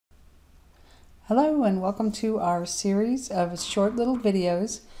Hello and welcome to our series of short little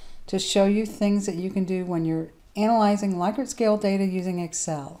videos to show you things that you can do when you're analyzing Likert scale data using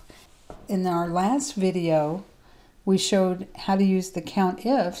Excel. In our last video, we showed how to use the count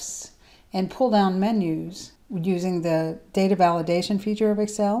ifs and pull down menus using the data validation feature of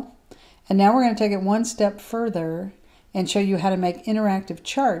Excel. And now we're going to take it one step further and show you how to make interactive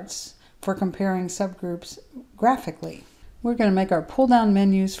charts for comparing subgroups graphically. We're going to make our pull down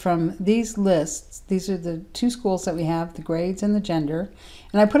menus from these lists. These are the two schools that we have, the grades and the gender.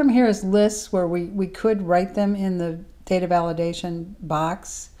 And I put them here as lists where we could write them in the data validation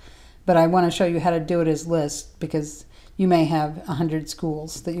box, but I want to show you how to do it as lists because you may have 100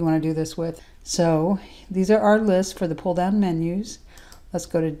 schools that you want to do this with. So these are our lists for the pull down menus. Let's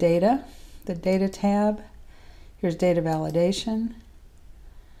go to data, the data tab. Here's data validation.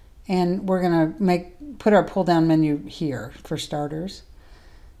 And we're going to put our pull down menu here for starters.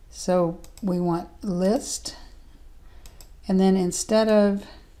 So we want list, and then instead of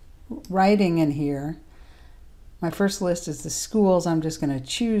writing in here, my first list is the schools. I'm just going to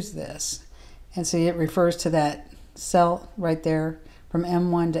choose this, and see it refers to that cell right there from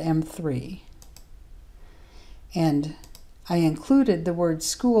M1 to M3. And I included the word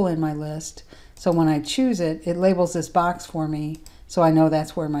school in my list, so when I choose it, it labels this box for me, so I know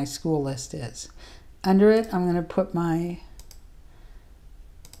that's where my school list is. Under it, I'm going to put my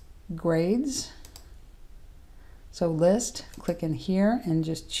grades. So list, click in here and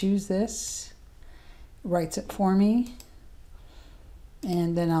just choose this. It writes it for me.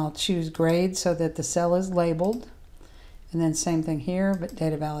 And then I'll choose grade so that the cell is labeled. And then same thing here, but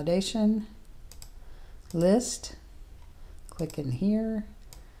data validation, list, click in here,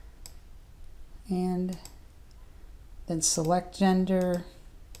 and then select gender,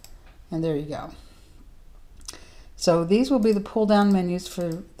 and there you go. So these will be the pull down menus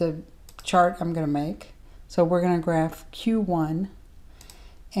for the chart I'm going to make. So we're going to graph Q1,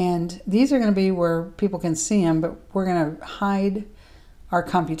 and these are going to be where people can see them, but we're going to hide our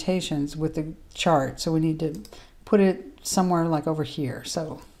computations with the chart. So we need to put it somewhere like over here.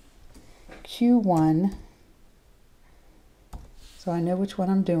 So Q1, so I know which one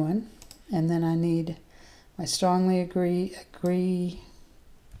I'm doing, and then I need I strongly agree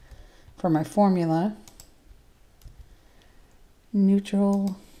for my formula,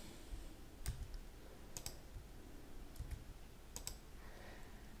 neutral,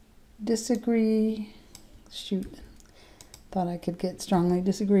 disagree, shoot, thought I could get strongly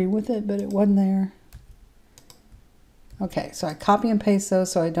disagree with it, but it wasn't there. Okay, so I copy and paste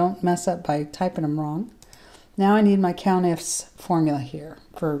those so I don't mess up by typing them wrong. Now I need my COUNTIFs formula here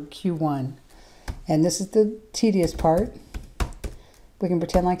for Q1. And this is the tedious part. We can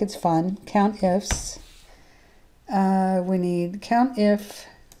pretend like it's fun. Count ifs. We need count if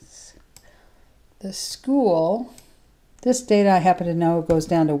the school, this data I happen to know goes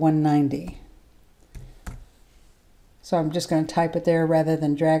down to 190. So I'm just going to type it there rather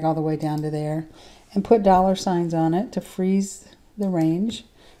than drag all the way down to there. And put dollar signs on it to freeze the range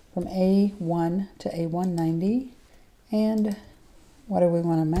from A1 to A190. And what do we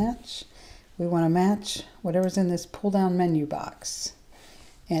want to match? We want to match whatever's in this pull down menu box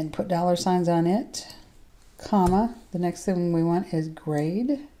and put dollar signs on it, comma. The next thing we want is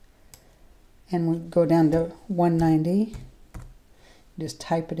grade, and we go down to 190. Just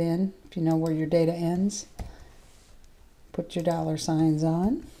type it in if you know where your data ends. Put your dollar signs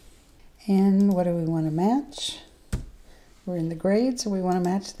on. And what do we want to match? We're in the grade, so we want to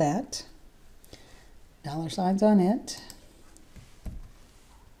match that. Dollar signs on it.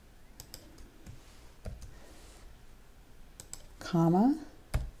 Comma,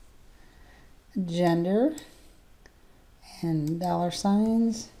 gender, and dollar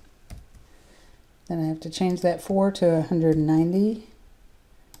signs. Then I have to change that 4 to 190.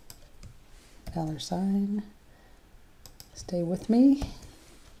 Dollar sign. Stay with me.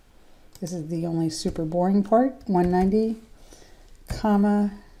 This is the only super boring part. 190,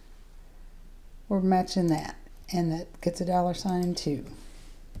 comma. We're matching that, and that gets a dollar sign too.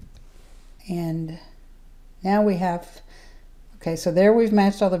 And now we have. Okay, so there we've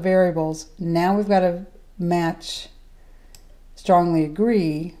matched all the variables. Now we've got to match strongly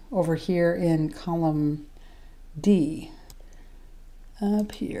agree over here in column D.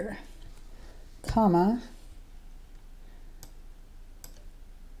 Up here, comma,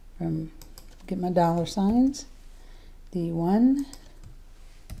 get my dollar signs, D1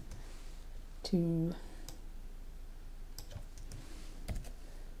 to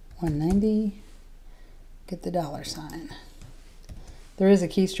 190, get the dollar sign. There is a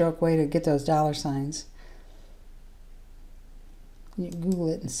keystroke way to get those dollar signs. You can Google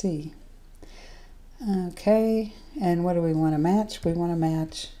it and see. Okay, and what do we want to match? We want to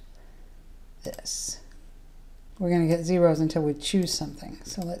match this. We're going to get zeros until we choose something.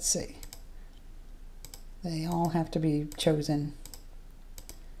 So let's see. They all have to be chosen.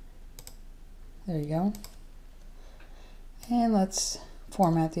 There you go. And let's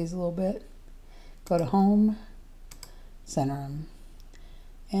format these a little bit. Go to Home, center them,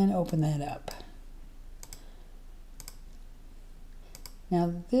 and open that up.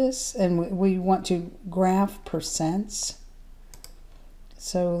 Now this, and we want to graph percents.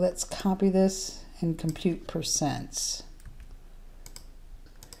 So let's copy this and compute percents.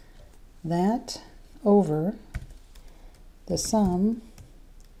 That over the sum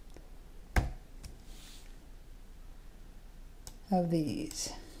of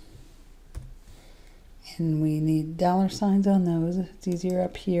these. And we need dollar signs on those. It's easier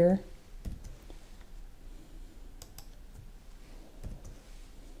up here.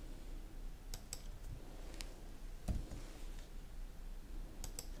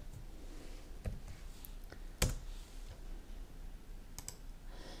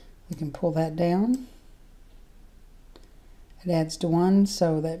 We can pull that down. It adds to 1,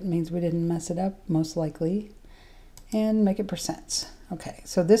 so that means we didn't mess it up, most likely. And make it percents. Okay,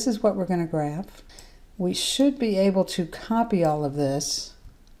 so this is what we're going to graph. We should be able to copy all of this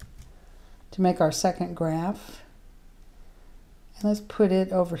to make our second graph. And let's put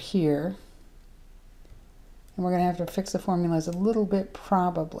it over here. And we're going to have to fix the formulas a little bit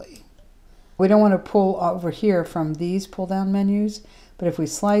probably. We don't want to pull over here from these pull down menus, but if we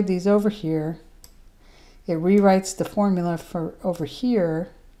slide these over here, it rewrites the formula for over here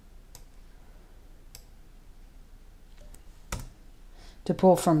to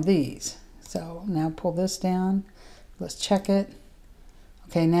pull from these. So now pull this down. Let's check it.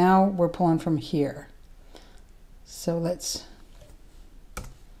 Okay, now we're pulling from here. So let's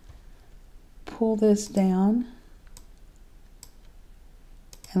pull this down.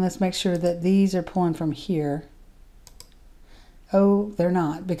 And let's make sure that these are pulling from here. Oh, they're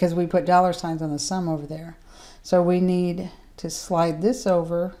not, because we put dollar signs on the sum over there. So we need to slide this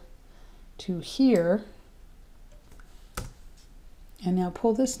over to here. And now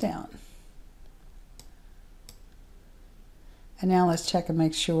pull this down. And now let's check and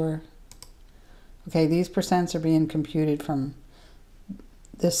make sure. Okay, these percents are being computed from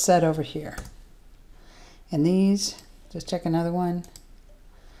this set over here. And these, just check another one.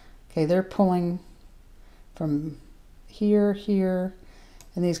 Okay, they're pulling from here, here,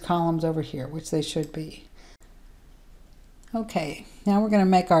 and these columns over here, which they should be. Okay, now we're going to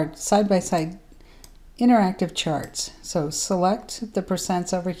make our side-by-side interactive charts. So select the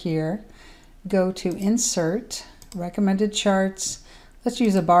percents over here, go to Insert, Recommended Charts. Let's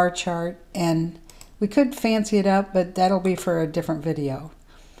use a bar chart, and we could fancy it up, but that'll be for a different video.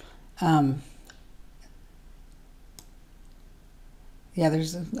 Yeah,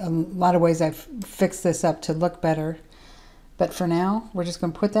 there's a lot of ways I've fixed this up to look better. But for now, we're just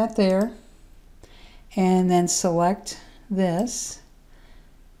going to put that there. And then select this.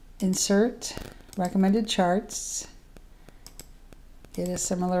 Insert Recommended Charts. Get a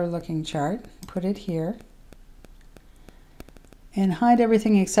similar looking chart. Put it here. And hide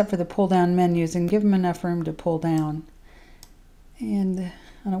everything except for the pull down menus and give them enough room to pull down. And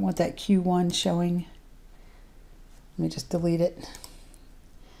I don't want that Q1 showing. Let me just delete it.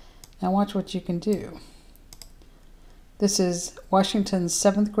 Now watch what you can do. This is Washington's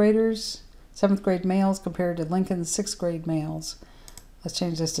 7th graders, 7th grade males compared to Lincoln's 6th grade males. Let's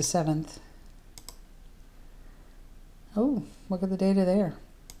change this to 7th. Oh, look at the data there.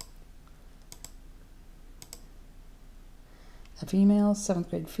 The females, 7th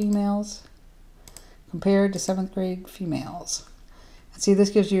grade females, compared to 7th grade females. And see,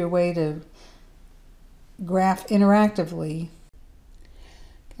 this gives you a way to graph interactively.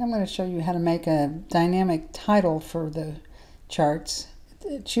 I'm going to show you how to make a dynamic title for the charts.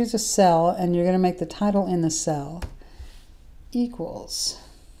 Choose a cell, and you're going to make the title in the cell equals,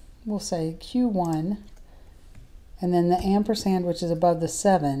 we'll say Q1, and then the ampersand, which is above the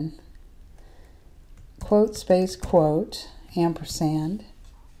 7, quote, space, quote, ampersand,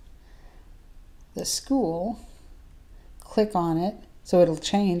 the school, click on it, so it'll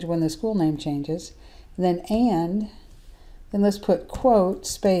change when the school name changes, and then let's put quote,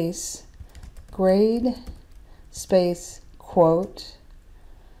 space, grade, space, quote,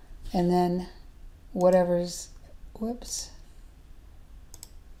 and then whatever's, whoops,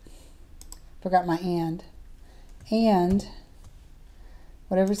 forgot my and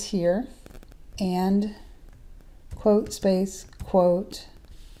whatever's here, and quote, space, quote,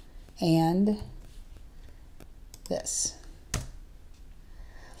 and this.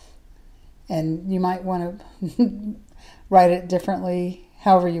 And you might want to write it differently,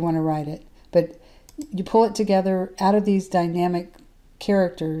 however you want to write it. But you pull it together out of these dynamic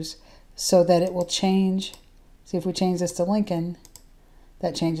characters so that it will change. See, if we change this to Lincoln,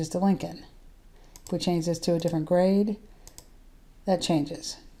 that changes to Lincoln. If we change this to a different grade, that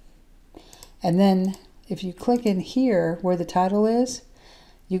changes. And then if you click in here where the title is,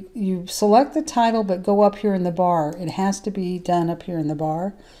 you select the title but go up here in the bar. It has to be done up here in the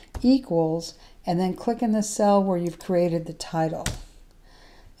bar. Equals, and then click in the cell where you've created the title.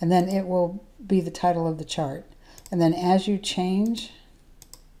 And then it will be the title of the chart. And then as you change,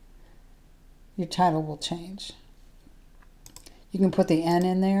 your title will change. You can put the N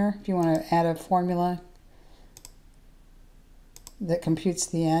in there if you want to add a formula that computes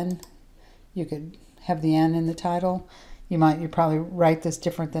the N. You could have the N in the title. You probably write this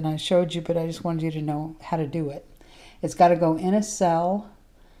different than I showed you, but I just wanted you to know how to do it. It's got to go in a cell,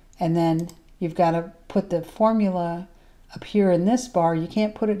 and then you've got to put the formula up here in this bar. You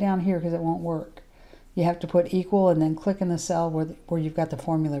can't put it down here because it won't work. You have to put equal and then click in the cell where you've got the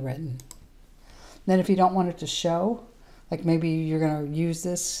formula written. Then if you don't want it to show, like maybe you're going to use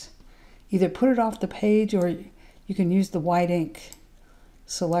this, either put it off the page or you can use the white ink.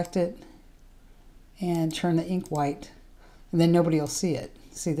 Select it and turn the ink white, and then nobody will see it.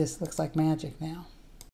 See, this looks like magic now.